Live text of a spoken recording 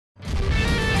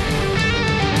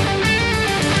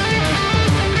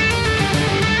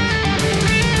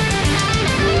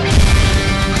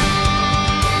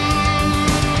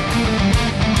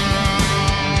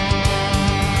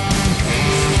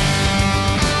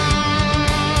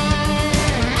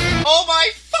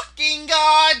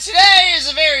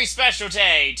special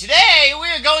day. Today,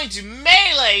 we're going to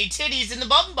melee titties in the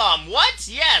bum bum. What?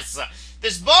 Yes.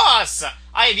 This boss,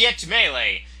 I have yet to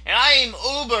melee. And I am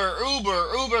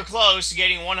uber close to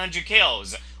getting 100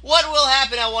 kills. What will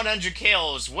happen at 100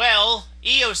 kills? Well,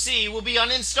 EOC will be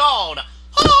uninstalled.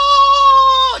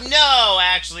 Oh! No,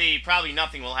 actually, probably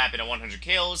nothing will happen at 100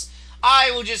 kills.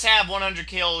 I will just have 100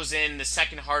 kills in the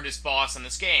second hardest boss in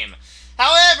this game.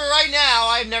 However, right now,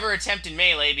 I've never attempted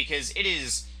melee because it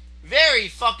is very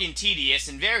fucking tedious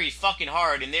and very fucking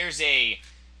hard, and there's a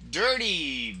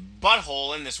dirty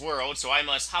butthole in this world, so I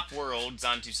must hop worlds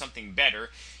onto something better.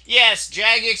 Yes,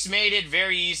 Jagex made it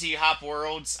very easy to hop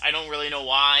worlds. I don't really know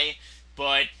why,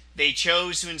 but they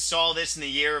chose to install this in the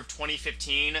year of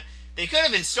 2015. They could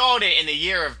have installed it in the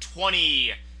year of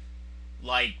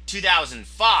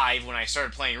 2005 when I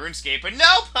started playing Runescape, but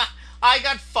nope, I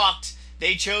got fucked.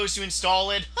 They chose to install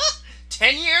it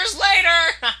 10 years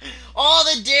later! All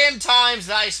the damn times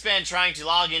that I spent trying to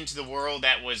log into the world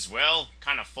that was, well,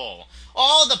 kind of full.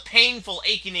 All the painful,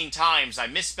 aching times I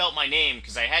misspelt my name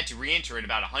because I had to re-enter it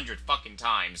about 100 fucking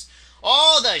times.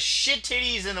 All the shit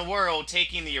titties in the world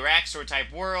taking the Araxxor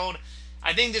type world.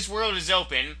 I think this world is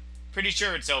open. Pretty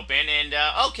sure it's open, and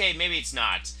okay, maybe it's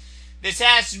not. This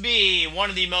has to be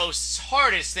one of the most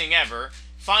hardest thing ever,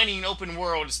 finding an open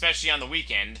world, especially on the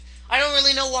weekend. I don't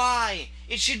really know why.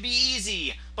 It should be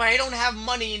easy, but I don't have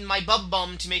money in my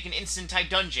bum to make an instant type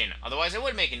dungeon. Otherwise, I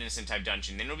would make an instant type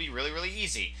dungeon. Then it would be really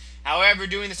easy. However,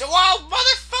 doing this... Whoa,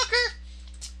 motherfucker!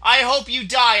 I hope you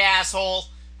die, asshole.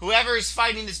 Whoever is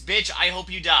fighting this bitch, I hope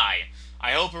you die.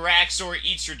 I hope Araxxor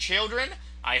eats your children.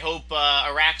 I hope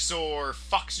Araxxor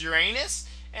fucks Uranus.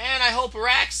 And I hope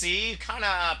Araxxor kind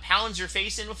of pounds your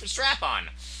face in with a strap-on.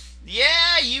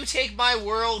 Yeah, you take my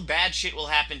world, bad shit will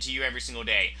happen to you every single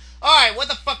day. Alright, what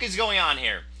the fuck is going on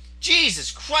here? Jesus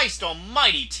Christ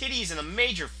almighty, titties and a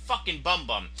major fucking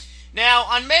bum. Now,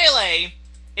 on Melee,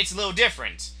 it's a little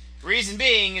different. Reason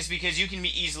being is because you can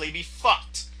easily be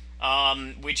fucked.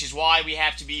 Which is why we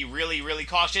have to be really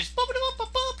cautious.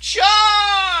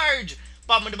 Charge!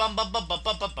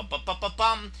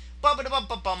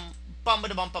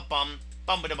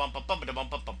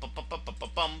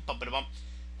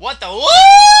 What the?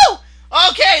 Woo!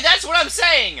 Okay, that's what I'm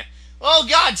saying! Oh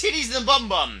god, titties and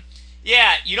bum.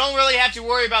 Yeah, you don't really have to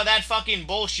worry about that fucking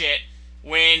bullshit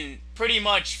when pretty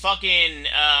much fucking,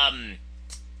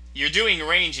 you're doing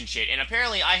range and shit. And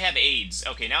apparently I have AIDS.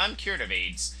 Okay, now I'm cured of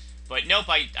AIDS. But nope,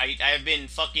 I have been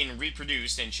fucking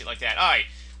reproduced and shit like that. Alright,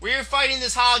 we're fighting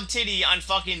this hog titty on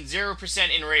fucking 0%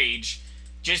 in rage.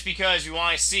 Just because we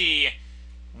want to see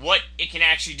what it can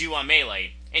actually do on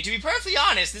melee. And to be perfectly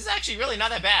honest, this is actually really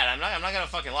not that bad. I'm not gonna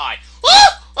fucking lie.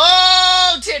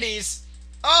 Oh, titties!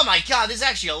 Oh my god, this is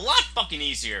actually a lot fucking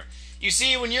easier. You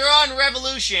see, when you're on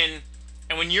Revolution,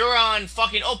 and when you're on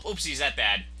fucking... Oh, oopsies, that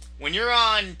bad. When you're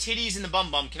on titties in the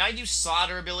bum, can I do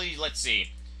slaughter ability? Let's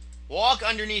see. Walk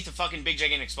underneath a fucking big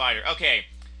gigantic spider. Okay.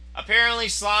 Apparently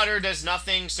slaughter does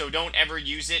nothing, so don't ever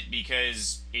use it,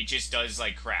 because it just does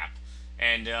like crap.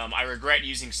 And, I regret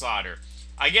using slaughter.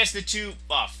 I guess the two...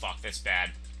 Oh, fuck, that's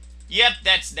bad. Yep,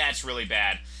 that's really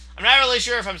bad. I'm not really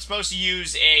sure if I'm supposed to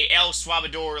use a El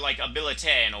Suavador, like, ability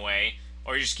in a way,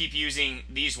 or just keep using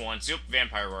these ones. Oop,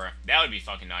 Vampire Aurora. That would be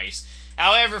fucking nice.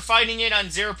 However, fighting it on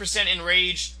 0% in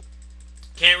rage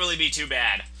can't really be too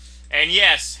bad. And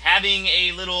yes, having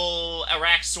a little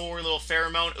Araxxor, little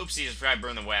pheromone... Oopsies, I forgot to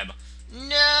burn the web.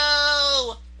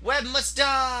 No! Web must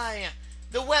die!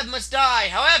 The web must die!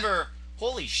 However,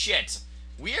 holy shit.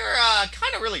 We're,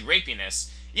 kind of really raping this.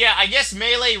 Yeah, I guess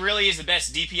melee really is the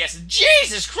best DPS.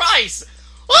 Jesus Christ!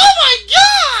 Oh my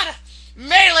god!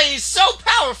 Melee is so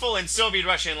powerful in Soviet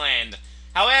Russian land.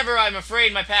 However, I'm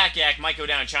afraid my Pack-Yak might go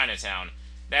down Chinatown.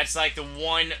 That's like the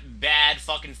one bad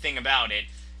fucking thing about it.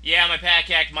 Yeah, my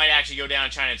Pack-Yak might actually go down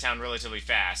Chinatown relatively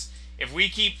fast. If we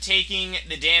keep taking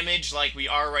the damage like we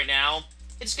are right now,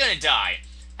 it's gonna die.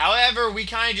 However, we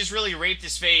kind of just really raped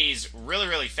this phase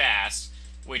really fast,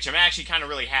 which I'm actually kind of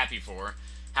really happy for.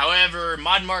 However,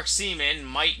 Modmark Seaman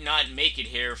might not make it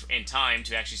here in time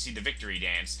to actually see the victory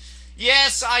dance.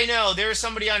 Yes, I know, there's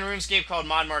somebody on RuneScape called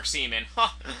Modmark Seaman.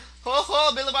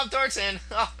 Ho, Billy Bob Thornton.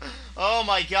 Oh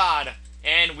my god.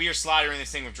 And we are slaughtering this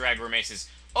thing with Dragor Maces.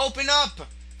 Open up!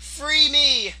 Free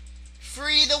me!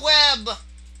 Free the web!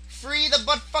 Free the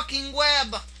butt-fucking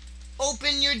web!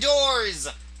 Open your doors!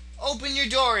 Open your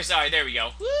doors! Alright, there we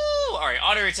go. Woo! Alright,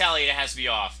 auto-retaliate has to be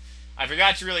off. I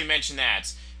forgot to really mention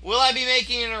that. Will I be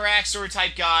making an Araxxor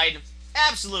type guide?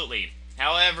 Absolutely.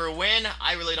 However, when?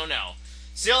 I really don't know.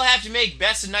 Still have to make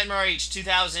Best of NightmareRH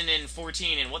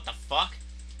 2014, and what the fuck?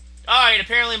 Alright,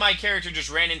 apparently my character just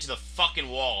ran into the fucking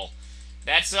wall.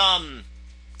 That's,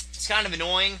 It's kind of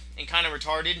annoying and kind of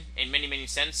retarded in many, many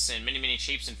senses and many, many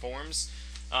shapes and forms.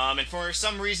 And for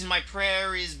some reason, my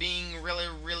prayer is being really,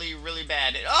 really, really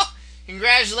bad. Oh,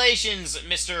 congratulations,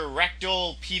 Mr.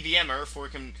 Rectal PVMer, for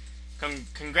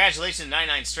congratulations,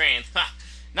 99 strength. Ha!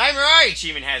 NightmareRH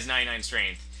even has 99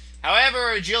 strength.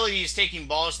 However, agility is taking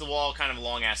balls to the wall kind of a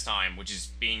long-ass time, which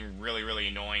is being really, really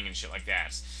annoying and shit like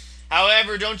that.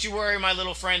 However, don't you worry, my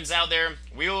little friends out there.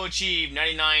 We will achieve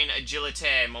 99 agility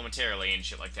momentarily and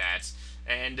shit like that.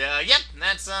 And, yep,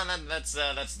 that's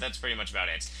pretty much about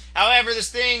it. However, this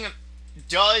thing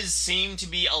does seem to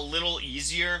be a little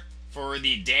easier for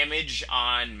the damage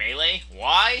on melee.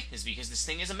 Why? Is because this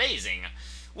thing is amazing.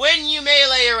 When you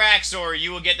melee Araxxor,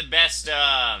 you will get the best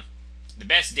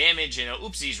damage in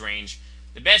oopsies range.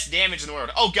 The best damage in the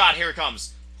world. Oh god, here it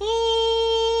comes.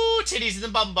 Ooh, titties in the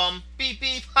bum bum. Beep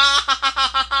beep. Ha ha ha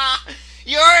ha ha.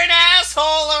 You're an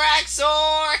asshole,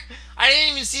 Araxxor. I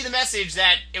didn't even see the message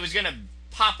that it was gonna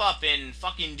pop up and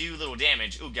fucking do little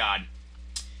damage. Oh god.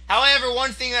 However,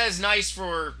 one thing that is nice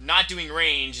for not doing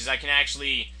range is I can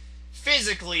actually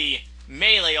physically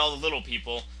melee all the little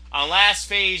people. On last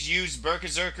phase, use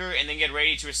Berserker and then get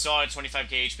ready to assault at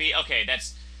 25k HP. Okay,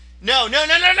 that's... No!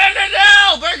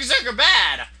 Berserker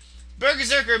bad!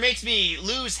 Berserker makes me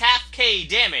lose half K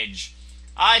damage.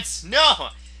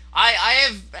 No! I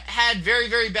have had very,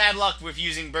 very bad luck with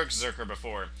using Berserker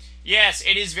before. Yes,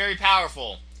 it is very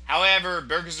powerful. However,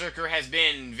 Berserker has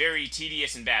been very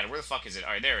tedious and bad. Where the fuck is it?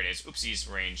 Alright, there it is.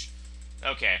 Oopsies, range.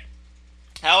 Okay.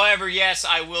 However, yes,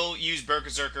 I will use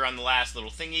Berserker on the last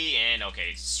little thingy, and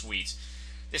okay, sweet.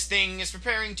 This thing is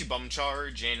preparing to bum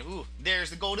charge, and ooh, there's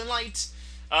the golden light.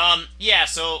 Yeah,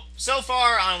 so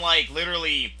far on, like,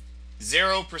 literally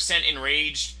 0%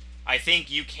 enraged, I think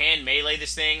you can melee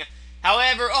this thing.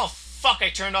 However, oh, fuck, I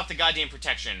turned off the goddamn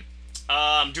protection.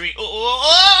 Doing, oh,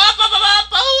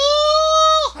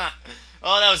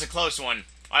 that was a close one.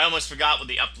 I almost forgot what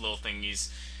the up little thingies.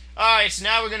 Alright, so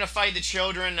now we're gonna fight the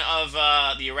children of,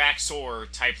 the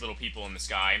Araxxor type little people in the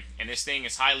sky, and this thing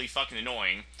is highly fucking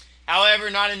annoying. However,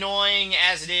 not annoying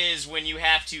as it is when you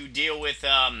have to deal with,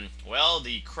 well,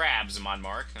 the crabs, Mon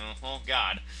Mark. Oh,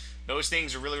 god. Those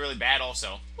things are really, really bad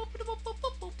also.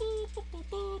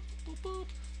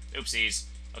 Oopsies.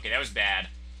 Okay, that was bad.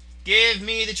 Give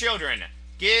me the children.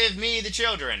 Give me the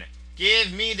children.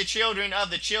 Give me the children of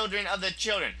the children of the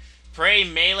children. Pray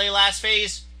melee last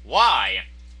phase? Why?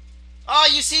 Oh,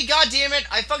 you see, goddammit,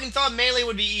 I fucking thought melee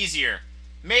would be easier.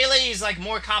 Melee is, like,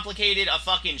 more complicated a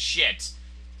fucking shit.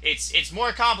 It's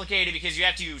more complicated because you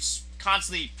have to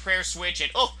constantly prayer switch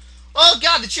and... Oh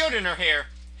god, the children are here.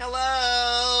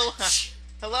 Hello.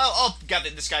 Hello. Oh, god,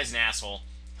 this guy's an asshole.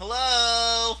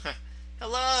 Hello.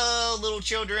 Hello, little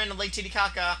children of Lake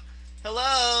Titicaca.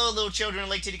 Hello, little children of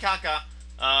Lake Titicaca.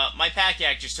 My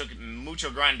Pack-Yak just took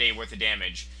mucho grande worth of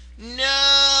damage.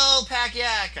 No,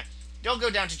 Pack-Yak. Don't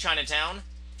go down to Chinatown.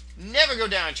 Never go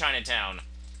down to Chinatown.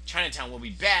 Chinatown will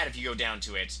be bad if you go down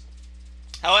to it.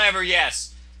 However,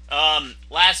 yes.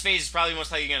 Last phase is probably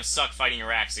most likely going to suck fighting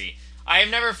Araxxor. I have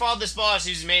never fought this boss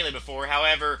using melee before.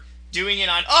 However, doing it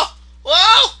on... Oh!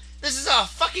 Whoa! This is a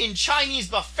fucking Chinese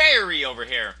buffetery over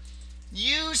here.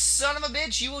 You son of a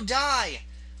bitch, you will die.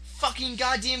 Fucking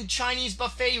goddamn Chinese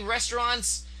buffet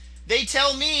restaurants. They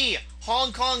tell me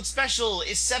Hong Kong special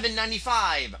is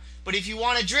 $7.95. But if you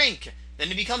want a drink, then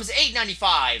it becomes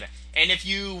 $8.95. And if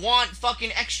you want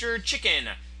fucking extra chicken,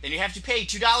 then you have to pay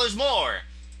 $2 more.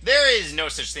 There is no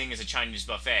such thing as a Chinese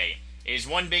buffet. It is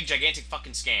one big gigantic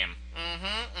fucking scam.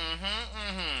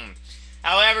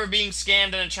 However, being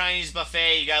scammed on a Chinese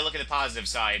buffet, you gotta look at the positive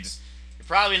sides. You're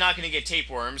probably not gonna get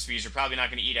tapeworms, because you're probably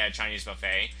not gonna eat at a Chinese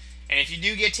buffet. And if you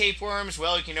do get tapeworms,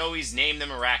 well, you can always name them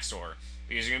Araxxor,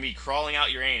 because they're gonna be crawling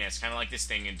out your anus, kind of like this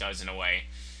thing does in a way.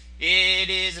 It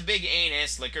is a big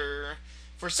anus licker.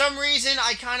 For some reason,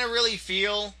 I kind of really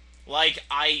feel like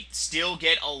I still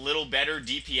get a little better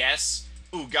DPS.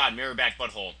 Ooh, god, mirror back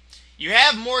butthole. You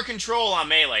have more control on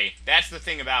melee. That's the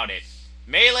thing about it.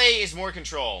 Melee is more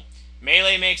control.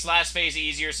 Melee makes last phase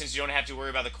easier since you don't have to worry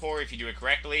about the core if you do it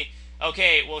correctly.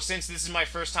 Okay, well, since this is my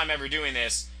first time ever doing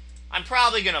this, I'm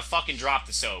probably gonna fucking drop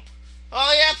the soap.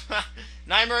 Oh, yep.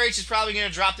 NightmareRH is probably gonna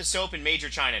drop the soap in Major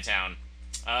Chinatown.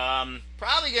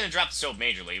 Probably gonna drop the soap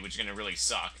majorly, which is gonna really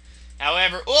suck.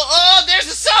 However, oh, there's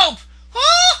the soap!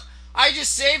 Oh, I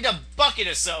just saved a bucket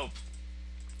of soap.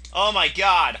 Oh my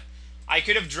god. I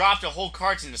could have dropped a whole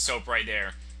carton of soap right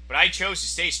there, but I chose to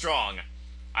stay strong.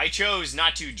 I chose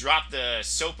not to drop the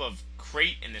soap of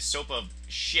crate and the soap of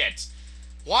shit.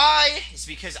 Why? It's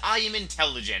because I am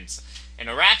intelligent. And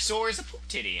Araxxor is a poop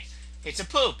titty. It's a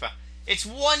poop. It's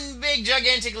one big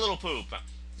gigantic little poop.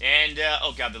 And,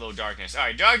 oh god, the little darkness.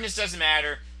 Alright, darkness doesn't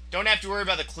matter. Don't have to worry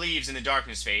about the cleaves in the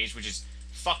darkness phase, which is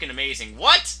fucking amazing.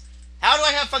 What? How do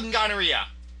I have fucking gonorrhea?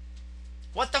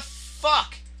 What the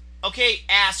fuck? Okay,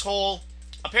 asshole.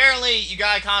 Apparently, you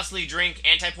gotta constantly drink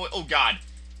anti-poison. Oh god.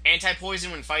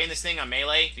 Anti-poison when fighting this thing on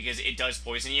melee, because it does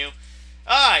poison you.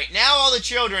 Alright, now all the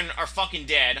children are fucking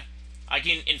dead. I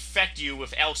can infect you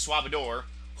with El Suavador.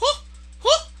 Whoo! Whoo!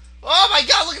 Oh my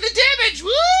god, look at the damage!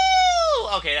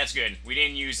 Woo! Okay, that's good. We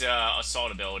didn't use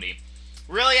assault ability.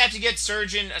 Really have to get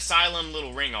Surgeon Asylum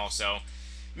Little Ring also.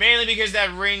 Mainly because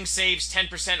that ring saves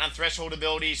 10% on threshold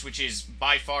abilities, which is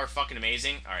by far fucking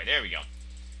amazing. Alright, there we go.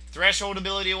 Threshold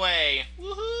ability away.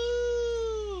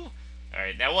 Woohoo!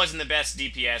 Alright, that wasn't the best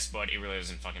DPS, but it really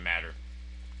doesn't fucking matter.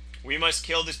 We must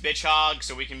kill this bitch hog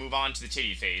so we can move on to the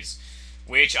titty phase.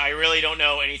 Which I really don't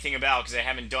know anything about because I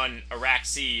haven't done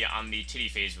Araxxor on the titty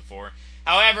phase before.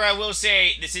 However, I will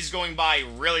say this is going by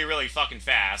really, really fucking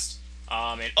fast.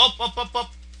 And up.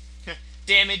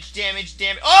 Damage.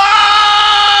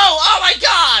 Oh! Oh my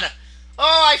god!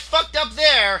 Oh, I fucked up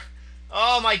there.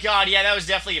 Oh my god, yeah, that was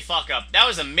definitely a fuck up. That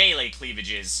was a melee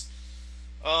cleavages.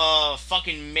 Oh,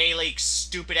 fucking melee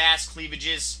stupid ass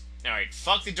cleavages. Alright,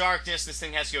 fuck the darkness. This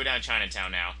thing has to go down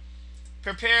Chinatown now.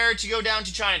 Prepare to go down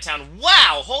to Chinatown.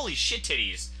 Wow! Holy shit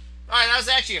titties. Alright, that was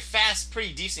actually a fast,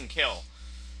 pretty decent kill.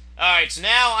 Alright, so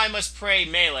now I must pray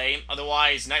melee,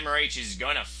 otherwise NightmareRH is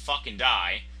gonna fucking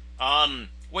die.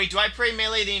 Wait, do I pray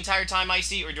melee the entire time,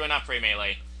 Icy, or do I not pray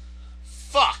melee?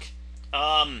 Fuck!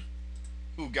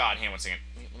 Ooh, god, hang on one second.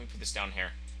 Let me put this down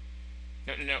here.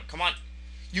 No, come on.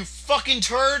 You fucking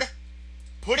turd!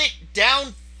 Put it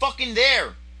down fucking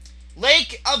there!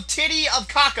 Lake of Titty of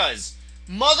Cacas!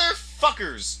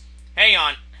 Motherfuckers! Hang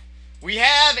on. We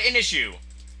have an issue.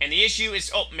 And the issue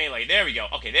is... Oh, melee. There we go.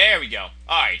 Okay, there we go.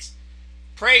 Alright.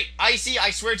 Pray... Icy,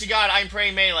 I swear to god, I'm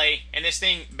praying melee. And this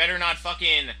thing better not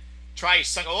fucking try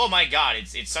suck... Oh my god,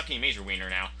 it's sucking Major Wiener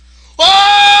now.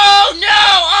 Oh, no!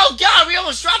 Oh god, we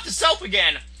almost dropped the soap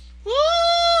again. Woo!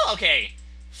 Okay.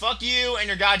 Fuck you and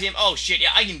your goddamn... Oh shit,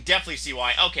 yeah, I can definitely see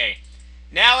why. Okay.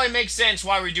 Now it makes sense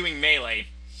why we're doing melee.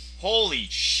 Holy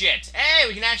shit. Hey,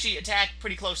 we can actually attack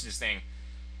pretty close to this thing.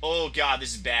 Oh god,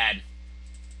 this is bad.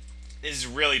 This is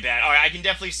really bad. Alright, I can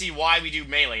definitely see why we do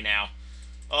melee now.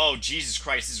 Oh, Jesus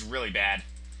Christ, this is really bad.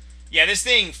 Yeah, this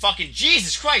thing fucking...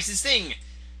 Jesus Christ, this thing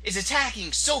is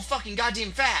attacking so fucking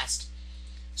goddamn fast.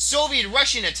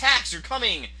 Soviet-Russian attacks are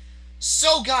coming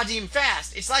so goddamn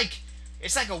fast. It's like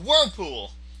a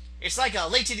whirlpool. It's like a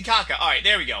Lake Titicaca. Alright,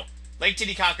 there we go. Lake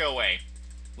Titicaca away.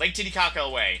 Lake Titicaca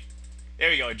away. There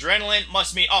we go. Adrenaline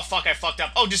must mean... Oh, fuck, I fucked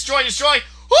up. Oh, destroy!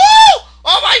 Woo!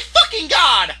 Oh, my fucking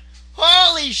god!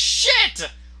 Holy shit!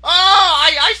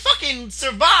 Oh, I fucking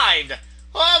survived!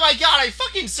 Oh, my god, I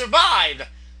fucking survived!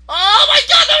 Oh, my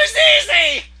god, that was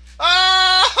easy!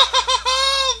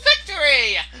 Oh,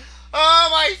 victory! Oh,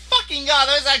 my fucking god,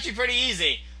 that was actually pretty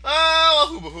easy. Oh,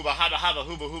 hooba hooba haba haba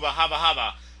hooba hooba haba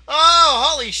haba. Oh,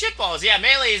 holy shitballs. Yeah,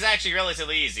 melee is actually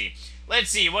relatively easy.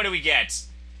 Let's see, what do we get?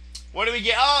 What do we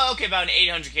get? Oh, okay, about an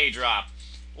 800k drop.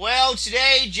 Well,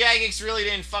 today, Jagex really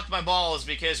didn't fuck my balls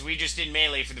because we just did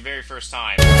melee for the very first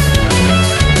time.